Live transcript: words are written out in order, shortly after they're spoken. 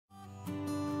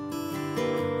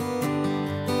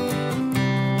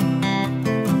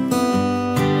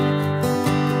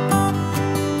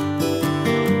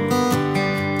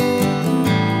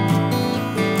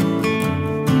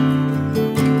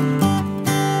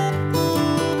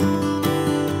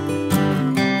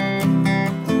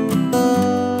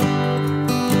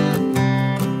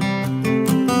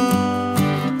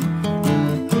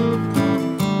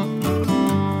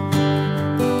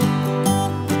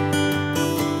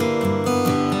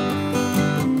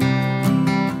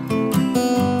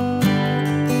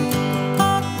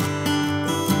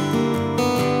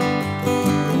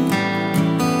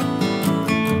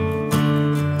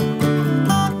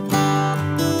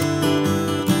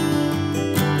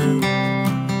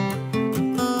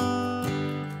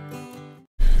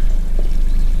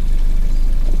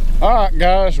Alright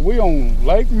guys, we on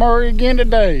Lake Murray again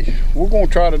today. We're going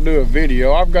to try to do a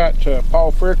video. I've got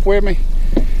Paul Frick with me,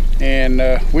 and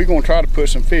we're going to try to put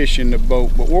some fish in the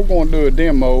boat, but we're going to do a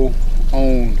demo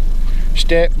on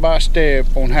step by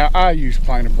step on how I use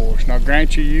planer boards. Now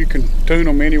grant you can tune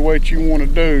them any way that you want to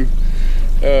do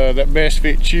that best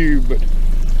fits you, but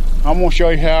I'm going to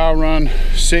show you how I run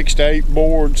 6 to 8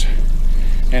 boards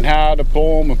and how I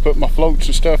deploy them and put my floats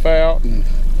and stuff out,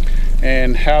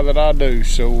 and how that I do.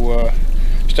 So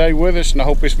stay with us, and I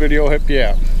hope this video will help you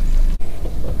out.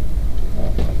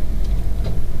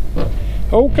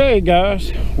 Okay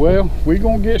guys, well, we're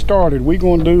gonna get started. We're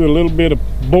gonna do a little bit of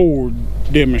board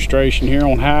demonstration here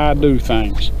on how I do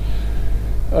things.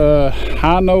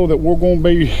 I know that we're gonna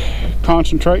be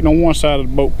concentrating on one side of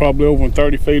the boat, probably over in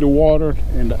 30 feet of water,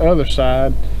 and the other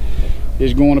side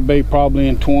is going to be probably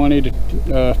in 20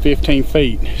 to 15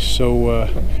 feet. So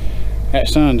that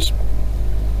sun's,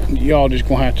 y'all just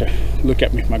gonna have to look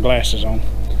at me with my glasses on.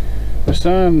 The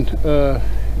sun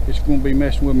is gonna be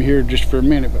messing with me here just for a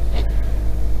minute, but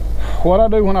what I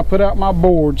do when I put out my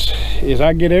boards is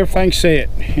I get everything set,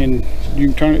 and you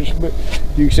can turn it just a bit.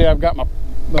 You can see I've got my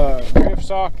drift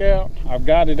sock out. I've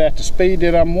got it at the speed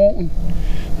that I'm wanting,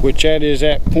 which that is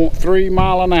at 0.3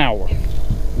 mile an hour.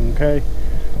 Okay,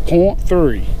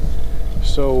 0.3.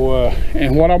 So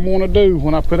and what I'm going to do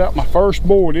when I put out my first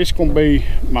board, it's going to be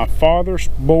my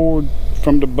farthest board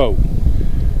from the boat.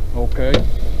 Okay,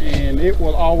 and it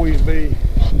will always be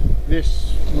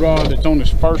this rod that's on this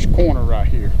first corner right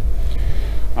here.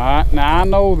 Alright, now I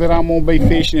know that I'm going to be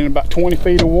fishing in about 20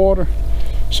 feet of water,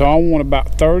 so I want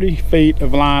about 30 feet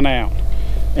of line out.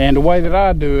 And the way that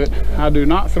I do it, I do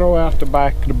not throw out the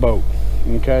back of the boat.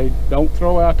 Okay, don't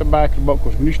throw out the back of the boat,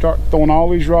 because when you start throwing all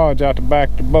these rods out the back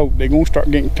of the boat, they're going to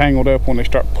start getting tangled up when they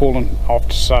start pulling off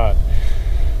the side.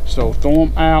 So throw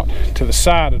them out to the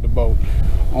side of the boat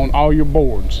on all your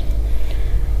boards.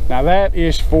 Now that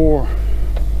is for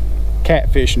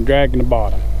catfishing, dragging the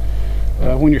bottom.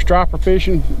 When you're striper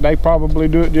fishing, they probably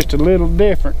do it just a little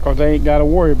different, because they ain't got to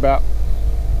worry about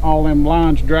all them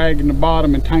lines dragging the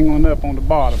bottom and tangling up on the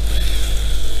bottom.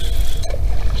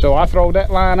 So I throw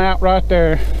that line out right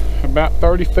there about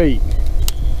 30 feet.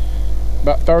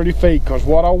 About 30 feet, because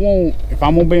what I want, if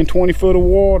I'm going to be in 20 foot of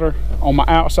water on my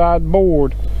outside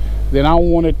board, then I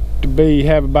want it to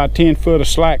have about 10 foot of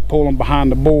slack pulling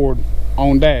behind the board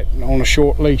on that, on a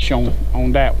short leash on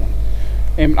that one.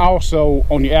 And also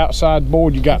on your outside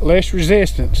board, you got less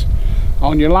resistance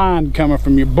on your line coming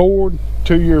from your board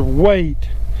to your weight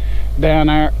down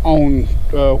there on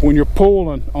when you're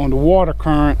pulling on the water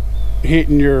current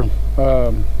hitting your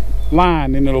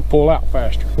line, and it'll pull out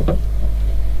faster.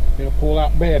 It'll pull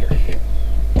out better.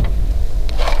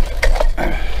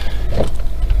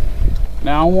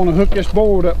 Now I want to hook this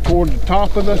board up toward the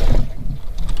top of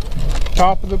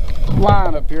the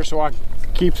line up here, so I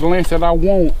keep the length that I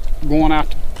want going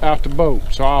out the boat.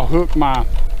 So I'll hook my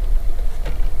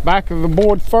back of the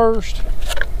board first,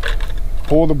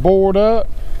 pull the board up,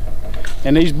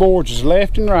 and these boards is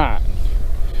left and right.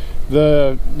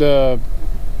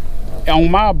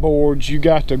 On my boards, you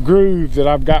got the groove that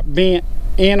I've got bent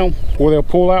in them where they'll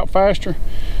pull out faster,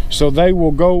 so they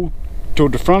will go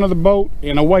toward the front of the boat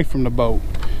and away from the boat,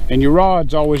 and your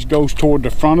rods always goes toward the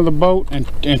front of the boat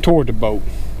and toward the boat.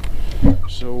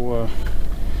 So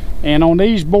and on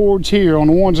these boards here, on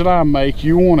the ones that I make,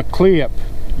 you want to clip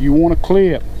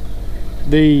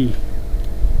the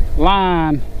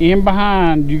line in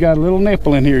behind. You got a little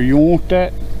nipple in here, you want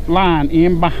that line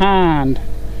in behind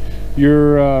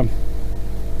your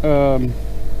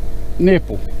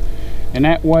nipple, and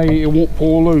that way it won't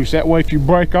pull loose. That way if you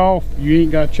break off, you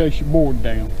ain't got to chase your board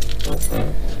down.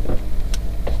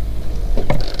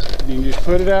 You just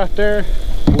put it out there,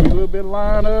 pull a little bit of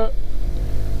line up,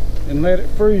 and let it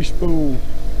free spool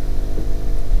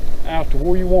out to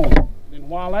where you want it. And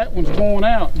while that one's going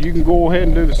out, you can go ahead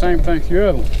and do the same thing to the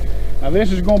other one. Now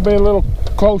this is going to be a little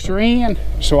closer in,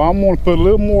 so I'm going to put a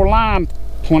little more line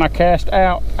when I cast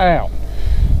out.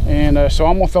 And so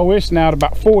I'm going to throw this now at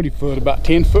about 40 foot, about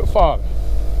 10 foot farther.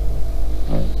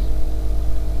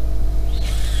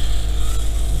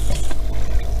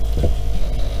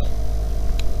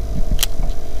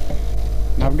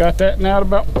 And I've got that now at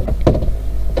about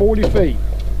 40 feet.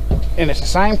 And it's the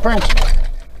same principle.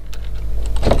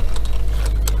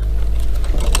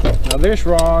 Now this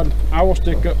rod, I will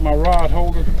stick up my rod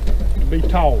holder to be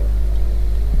taller,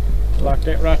 like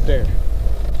that right there.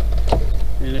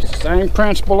 And it's the same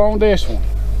principle on this one.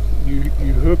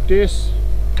 You hook this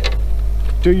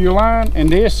to your line, and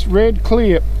this red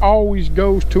clip always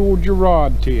goes toward your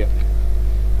rod tip,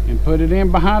 and put it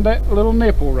in behind that little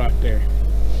nipple right there.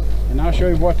 And I'll show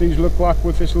you what these look like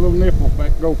with this little nipple.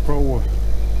 Back GoPro will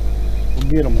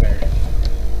get them there.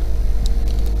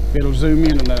 It'll zoom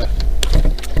in enough.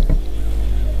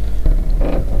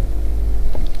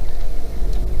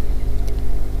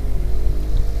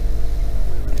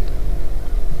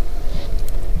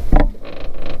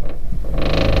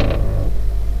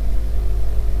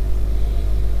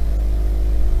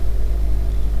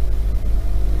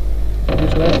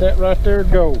 Just let that right there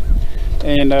go.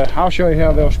 And I'll show you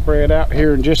how they'll spread out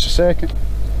here in just a second.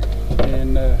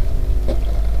 And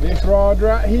this rod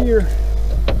right here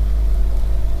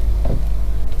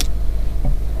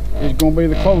is going to be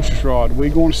the closest rod. We're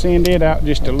going to send it out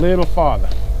just a little farther.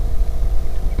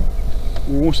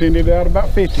 We're going to send it out about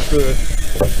 50 foot.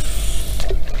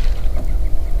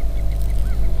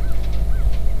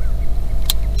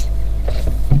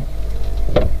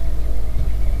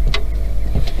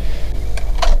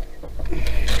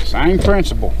 Same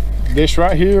principle. This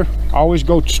right here always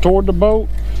goes toward the boat,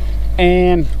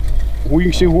 and we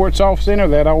can see where it's off center.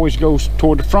 That always goes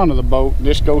toward the front of the boat.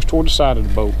 This goes toward the side of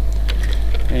the boat.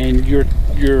 And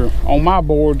you're on my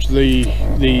boards, the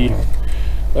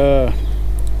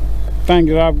thing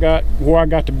that I've got where I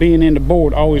got the bend in the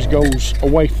board always goes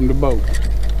away from the boat.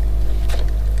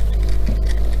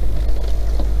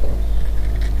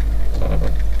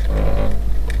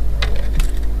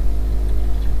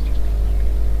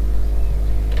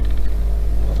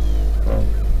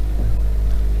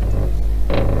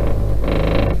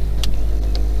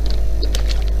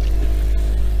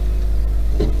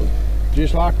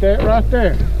 Just like that right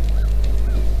there.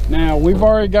 Now we've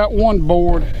already got one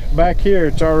board back here.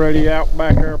 It's already out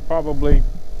back there probably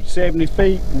 70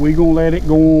 feet. We're gonna let it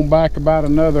go on back about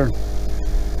another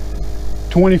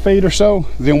 20 feet or so,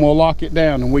 then we'll lock it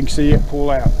down and we can see it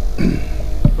pull out.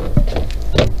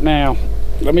 Now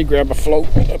let me grab a float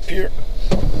up here.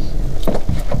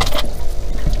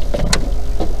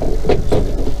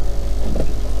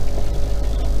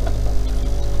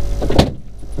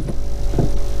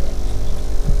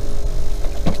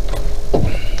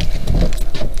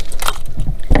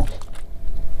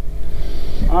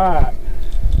 Alright,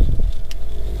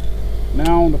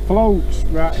 now on the floats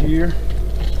right here,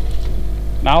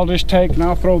 and I'll just take and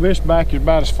I'll throw this back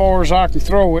about as far as I can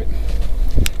throw it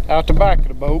out the back of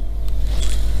the boat.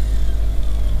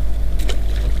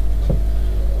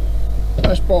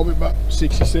 That's probably about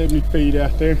 60, 70 feet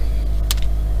out there.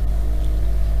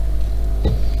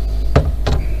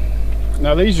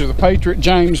 Now these are the Patriot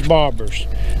James bobbers.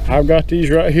 I've got these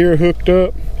right here hooked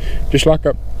up just like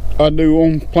I do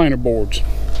on planer boards.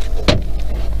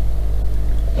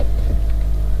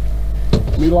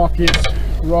 We lock this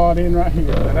rod in right here.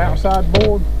 That outside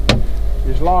board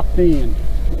is locked in,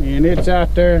 and it's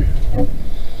out there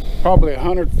probably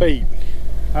 100 feet.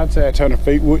 I'd say it's 100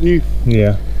 feet, wouldn't you?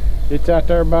 Yeah. It's out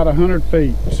there about 100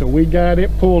 feet. So we got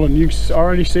it pulling. You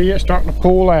already see it starting to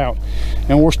pull out,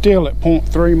 and we're still at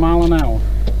 0.3 mile an hour.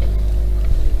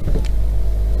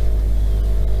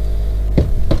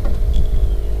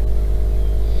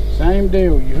 Same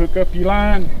deal. You hook up your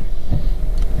line,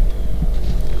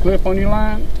 clip on your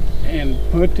line, and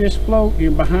put this float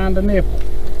in behind the nipple.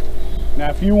 Now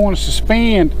if you want to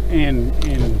suspend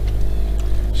and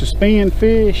suspend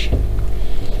fish,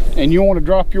 and you want to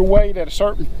drop your weight at a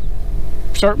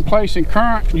certain place in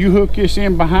current, you hook this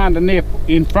in behind the nipple,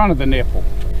 in front of the nipple.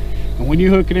 And when you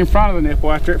hook it in front of the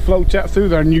nipple, after it floats out through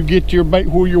there and you get your bait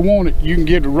where you want it, you can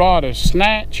give the rod a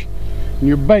snatch and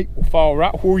your bait will fall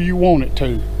right where you want it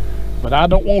to. But I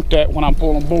don't want that when I'm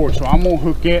pulling board, so I'm gonna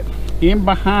hook it in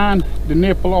behind the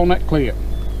nipple on that clip,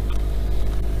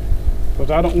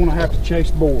 because I don't want to have to chase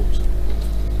boards.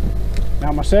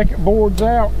 Now my second board's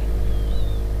out,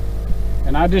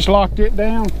 and I just locked it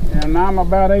down, and I'm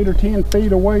about 8 or 10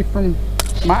 feet away from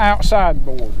my outside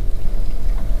board.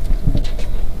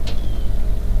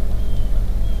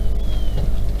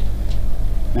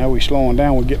 Now we're slowing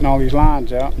down, we're getting all these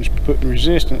lines out and just putting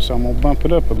resistance, so I'm gonna bump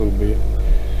it up a little bit.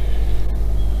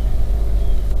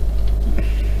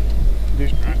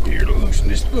 Just right here to loosen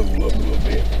this spool up a little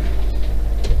bit.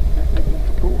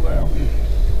 Pull out.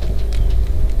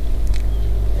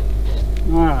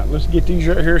 Alright, let's get these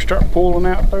right here, start pulling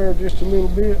out there just a little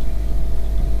bit.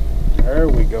 There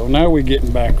we go. Now we're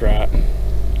getting back right.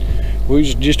 We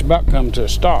just about come to a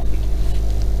stop.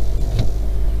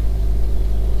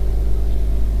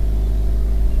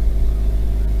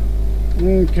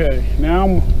 Okay, now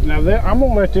I'm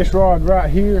gonna let this rod right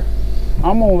here,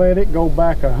 I'm gonna let it go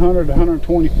back 100 to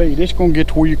 120 feet. It's gonna get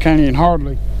to where you can't even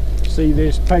hardly see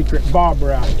this Patriot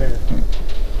bobber out there.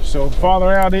 So the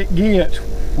farther out it gets,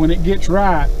 when it gets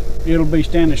right, it'll be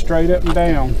standing straight up and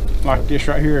down like this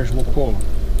right here as we're pulling.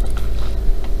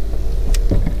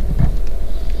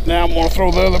 Now I'm gonna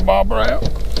throw the other bobber out.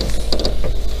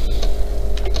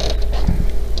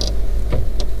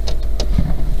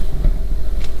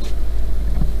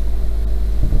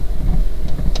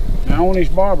 Now on these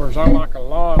bobbers, I like a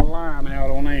lot of line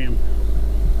out on them.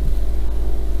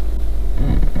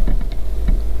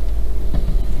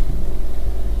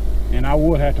 And I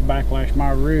would have to backlash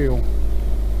my reel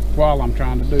while I'm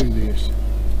trying to do this.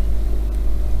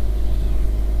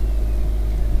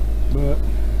 But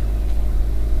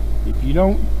if you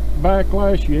don't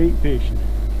backlash, you ain't fishing.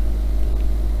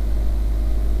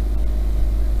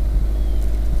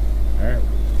 There we go.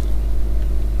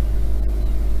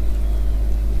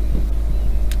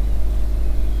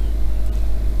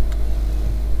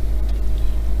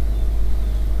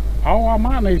 Oh, I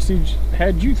might need to see,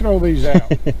 how'd you throw these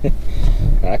out?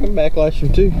 I can backlash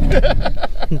them too.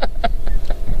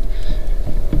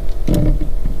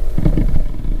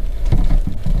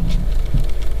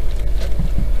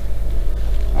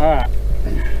 Alright.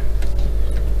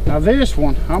 Now this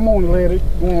one, I'm gonna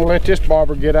let this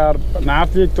bobber get out. Now I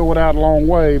did throw it out a long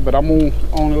way, but I'm gonna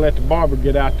only let the bobber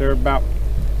get out there about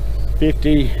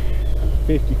 50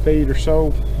 feet or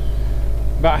so.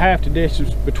 About half the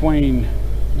distance between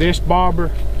this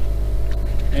bobber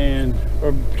and,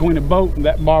 or between the boat and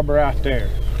that bobber out there.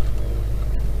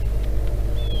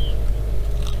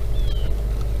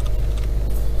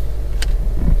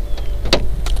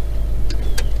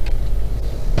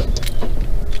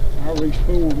 I'll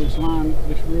re-spool this line,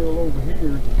 this reel over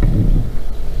here.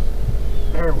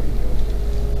 There we go.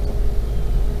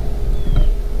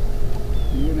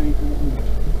 It ain't gonna,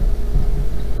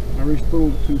 I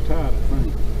re-spooled it too tight, I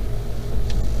think.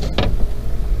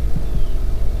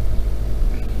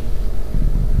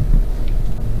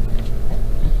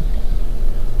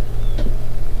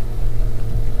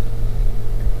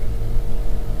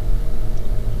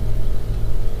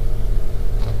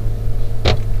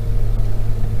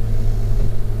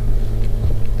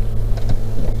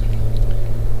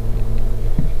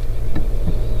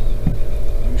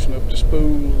 Up the spool a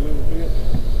little bit.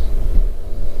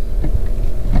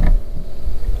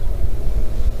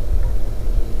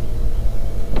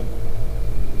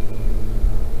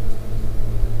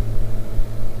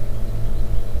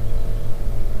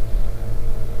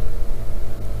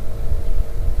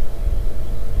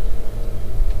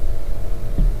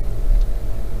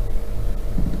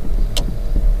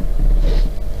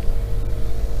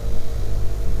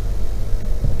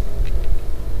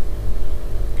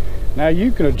 Now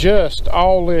you can adjust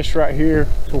all this right here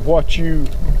for what you,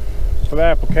 for the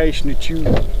application that you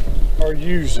are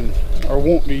using or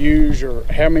want to use, or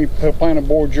how many planer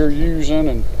boards you're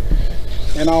using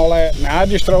and all that. Now I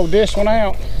just throw this one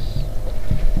out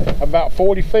about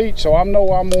 40 feet, so I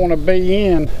know I'm going to be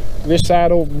in, this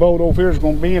side of the boat over here is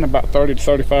going to be in about 30 to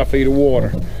 35 feet of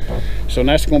water. So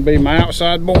that's going to be my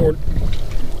outside board.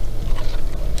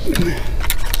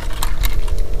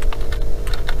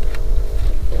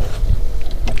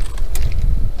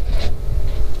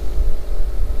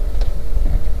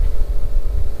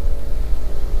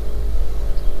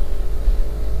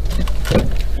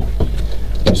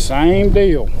 Same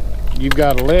deal. You've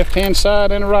got a left-hand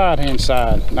side and a right-hand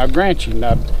side. Now, grant you,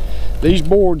 now these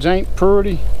boards ain't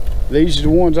pretty. These are the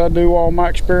ones I do all my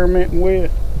experimenting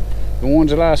with. The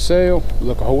ones that I sell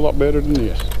look a whole lot better than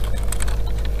this.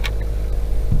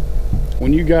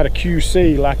 When you got a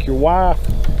QC like your wife,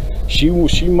 she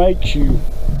makes you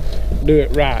do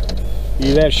it right.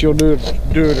 Either that, she'll do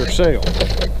it herself.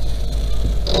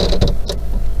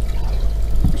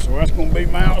 So that's going to be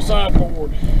my outside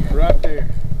board right there.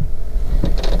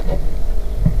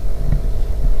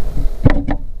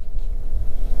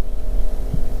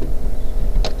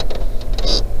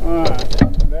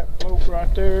 Alright, that float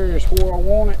right there is where I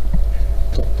want it.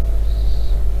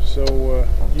 So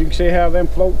you can see how them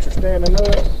floats are standing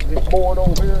up. This board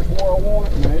over here is where I want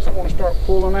it, and I just want to start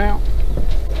pulling out.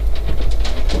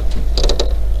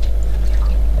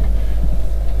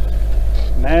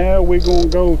 Now we're gonna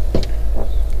go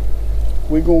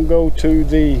to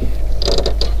the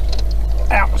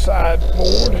outside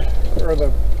board, or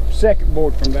the second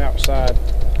board from the outside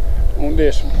on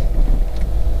this one.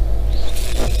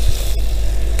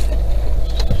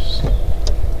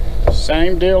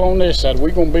 Same deal on this side.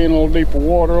 We're gonna be in a little deeper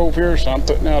water over here, so I'm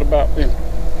putting out about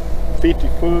 50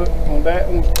 foot on that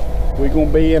one. We're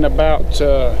gonna be in about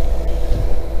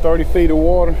 30 feet of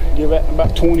water. Give that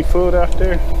about 20 foot out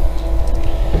there.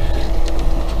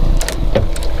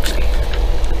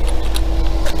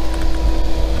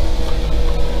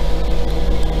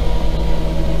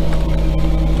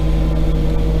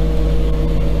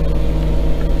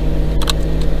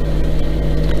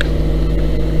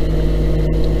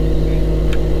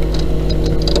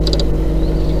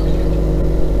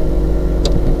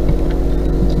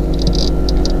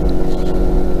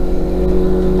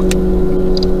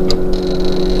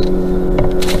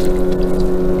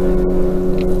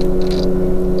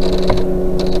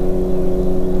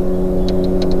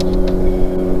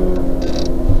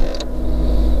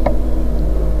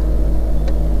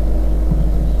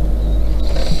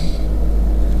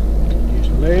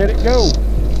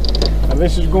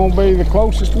 This is going to be the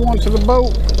closest one to the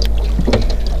boat.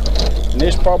 And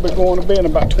this is probably going to be in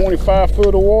about 25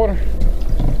 foot of water.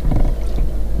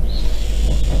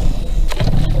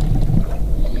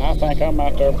 And I think I'm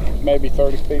out there maybe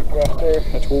 30 feet right there.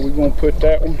 That's where we're going to put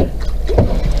that one.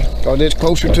 Because it's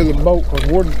closer to the boat, because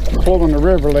we're pulling the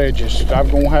river ledges. I'm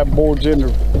going to have boards in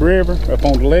the river, up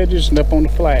on the ledges, and up on the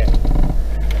flat.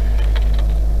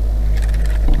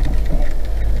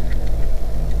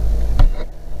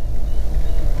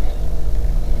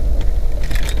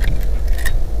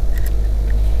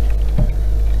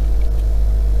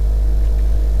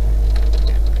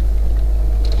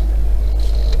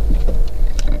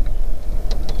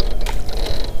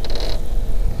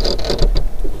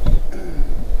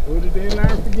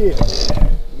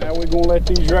 Now we're going to let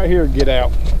these right here get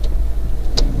out.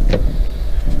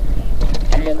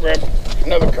 I'm going to grab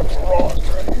another couple of rods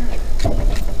right here.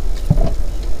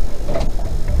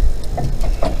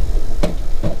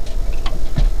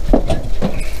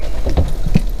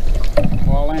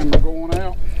 While them are going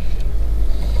out.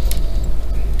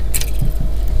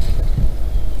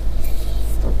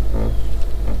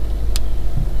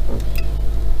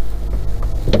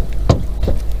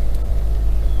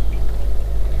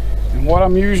 What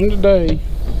I'm using today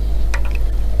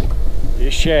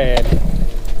is shad.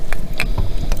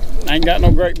 I ain't got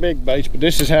no great big baits, but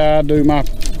this is how I do my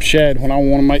shad when I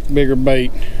want to make bigger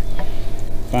bait.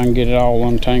 If I can get it all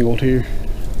untangled here.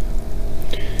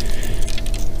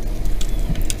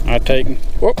 I take them.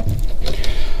 Whoop.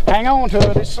 Hang on to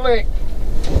it, it's slick.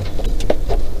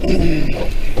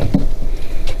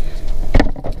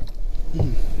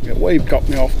 That wave caught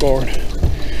me off guard.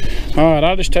 Alright,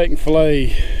 I just take and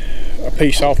fillet a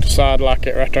piece off the side like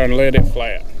that right there and let it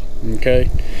flat. Okay,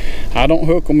 I don't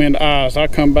hook them in the eyes. I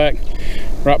come back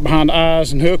right behind the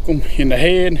eyes and hook them in the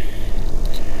head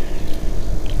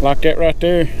like that right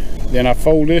there. Then I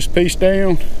fold this piece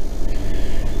down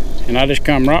and I just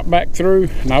come right back through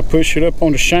and I push it up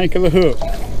on the shank of the hook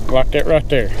like that right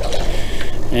there.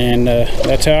 And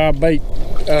that's how I bait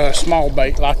small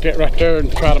bait like that right there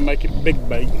and try to make it big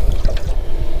bait.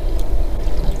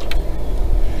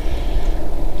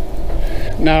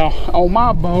 Now on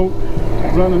my boat,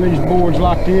 running these boards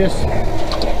like this,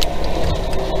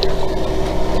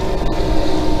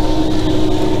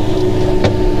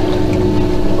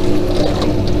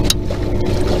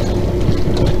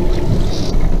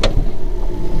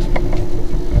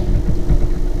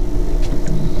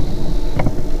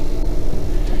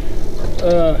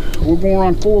 we're going to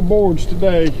run 4 boards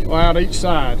today out each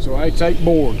side, so it's 8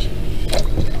 boards.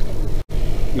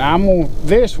 Now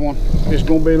this one is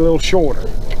going to be a little shorter.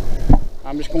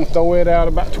 I'm just going to throw it out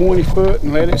about 20 foot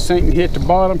and let it sink and hit the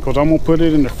bottom, because I'm going to put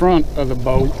it in the front of the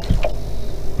boat.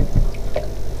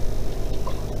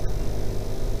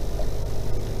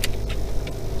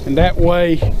 And that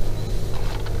way,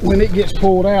 when it gets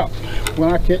pulled out,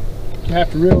 when I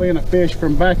have to reel in a fish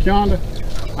from back yonder,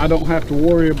 I don't have to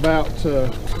worry about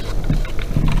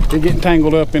it getting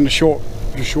tangled up in the short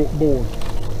board.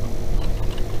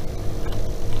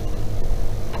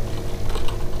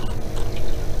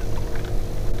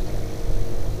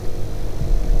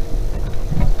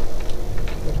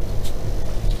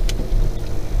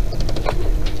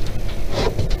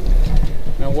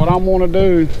 What I'm going to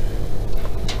do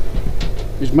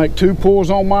is make 2 pulls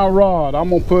on my rod. I'm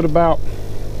going to put about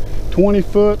 20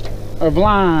 foot of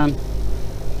line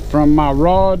from my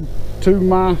rod to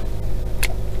my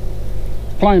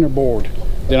planer board.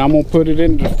 Then I'm going to put it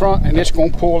into the front and it's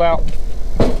going to pull out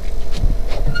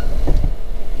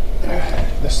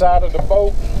the side of the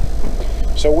boat.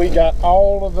 So we got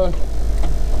all of the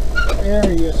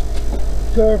areas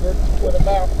covered with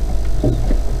about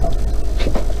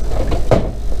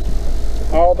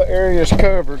all the areas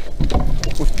covered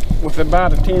with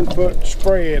about a 10-foot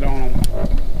spread on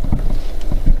them.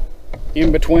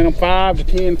 In between them, 5 to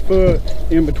 10 foot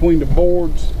in between the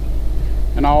boards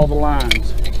and all the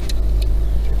lines.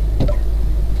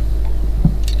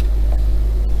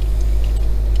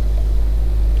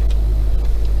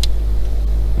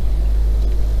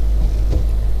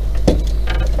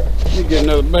 Let me get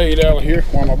another bait out of here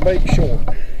while my bait's short.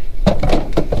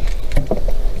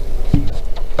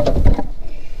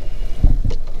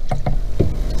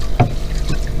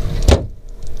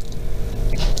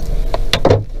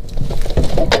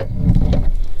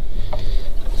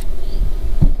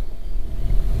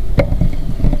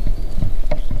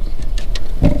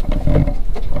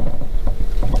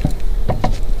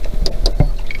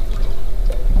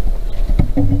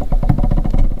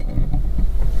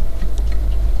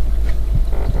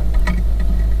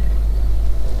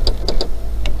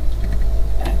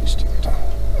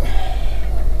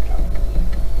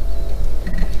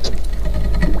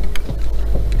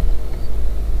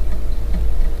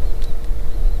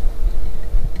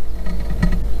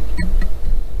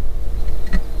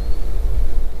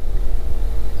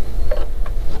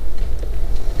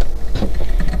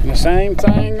 Same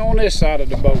thing on this side of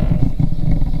the boat.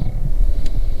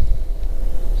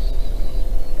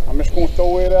 I'm just going to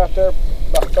throw it out there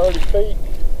about 30 feet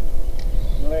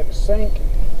and let it sink.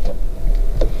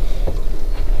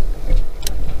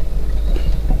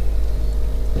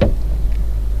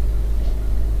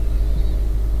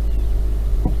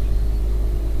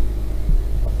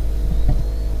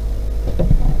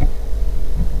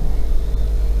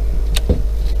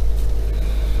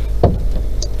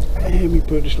 Let me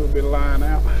put this little bit of line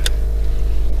out.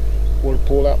 Water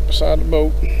pull out beside the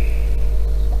boat.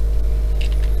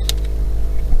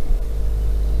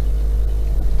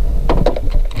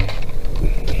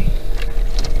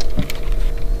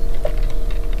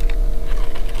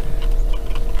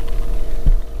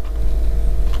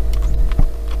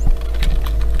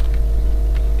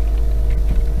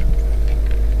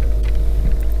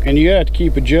 And you have to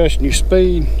keep adjusting your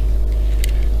speed,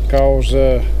 because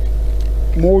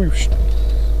more,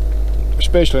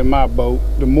 especially in my boat,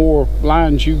 the more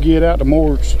lines you get out, the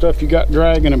more stuff you got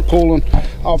dragging and pulling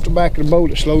off the back of the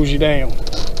boat, it slows you down.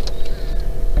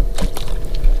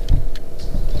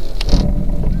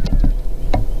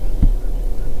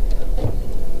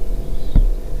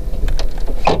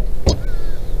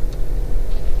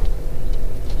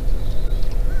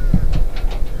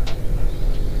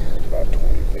 About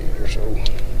 20 feet or so.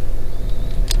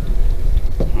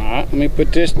 Alright, let me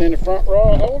put this in the front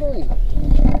rod holder.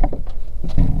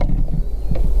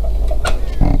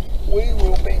 We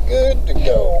will be good to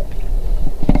go.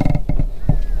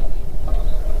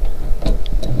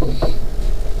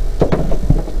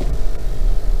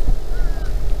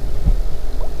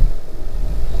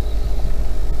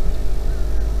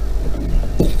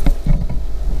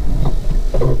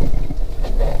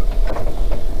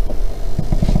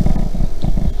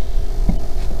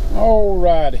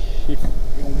 Alrighty, if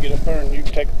you want to get up there and you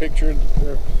can take a picture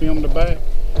or film the back.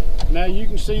 Now you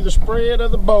can see the spread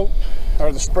of the boat,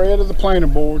 or the spread of the planer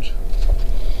boards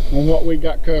on what we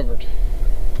got covered.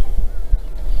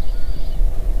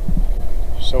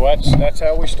 So that's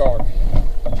how we start.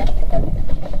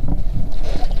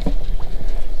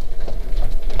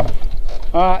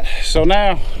 Alright, so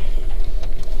now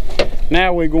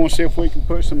we're going to see if we can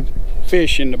put some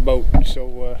fish in the boat.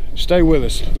 So stay with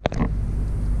us.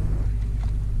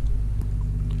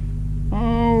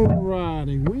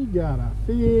 Alrighty, we got a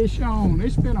fish on.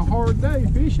 It's been a hard day.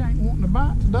 Fish ain't wanting to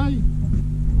bite today.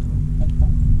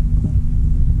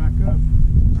 Back up.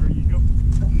 There you go.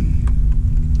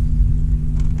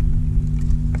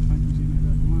 I think he's in that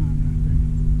other line right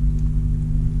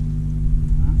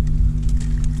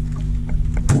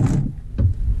there.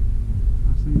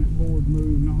 I seen that board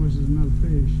move. No, this is another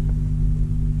fish.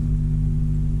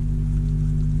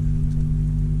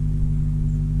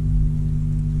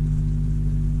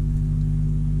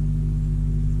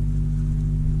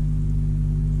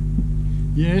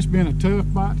 Yeah, it's been a tough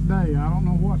bite today. I don't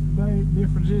know what the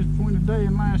difference is between today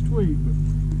and last week, but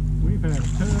we've had a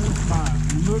tough bite.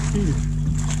 And look here,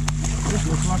 this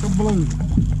looks like a blue.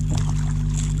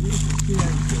 This is good.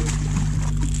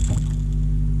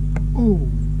 Oh,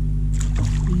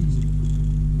 easy.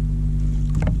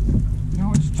 No,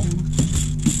 it's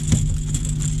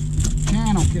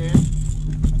channel cat.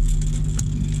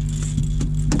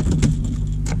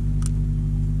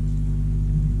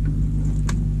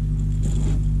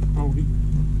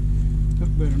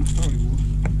 Better than I thought it was.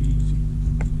 Easy.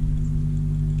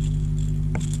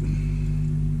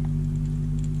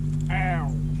 Ow!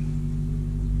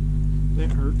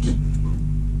 That hurts.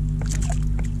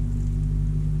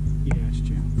 Yeah, it's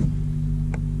channel.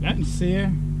 That and see,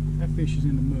 that fish is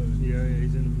in the mud. Yeah,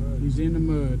 he's in the mud. He's in the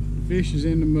mud. The fish is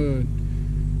in the mud.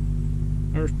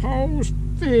 There's Paul's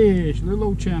fish, little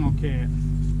old channel cat.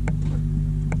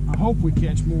 I hope we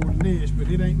catch more than this, but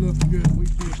it ain't looking good. We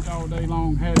fished all day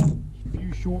long, had a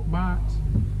few short bites,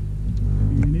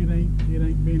 and it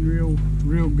ain't been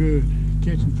real good.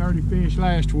 Catching 30 fish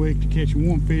last week to catching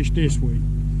one fish this week.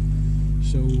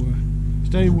 So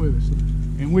stay with us.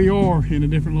 And we are in a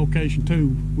different location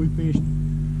too. We fished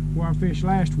where I fished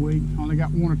last week, only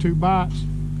got 1 or 2 bites.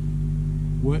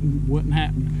 Wasn't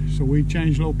happening. So we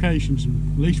changed locations,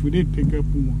 and at least we did pick up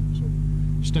one. So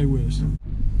stay with us.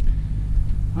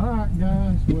 Alright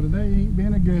guys, well today ain't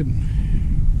been a good one.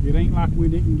 It ain't like we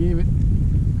didn't give it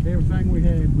everything we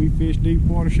had. We fished deep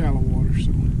water, shallow water,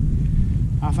 so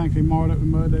I think they marred up the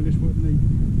mud. They just wouldn't need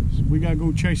it. So we gotta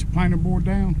go chase the planer board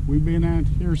down. We've been out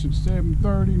here since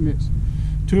 7:30 and it's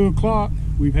 2 o'clock.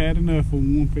 We've had enough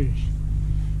on one fish.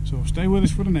 So stay with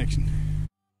us for the next one.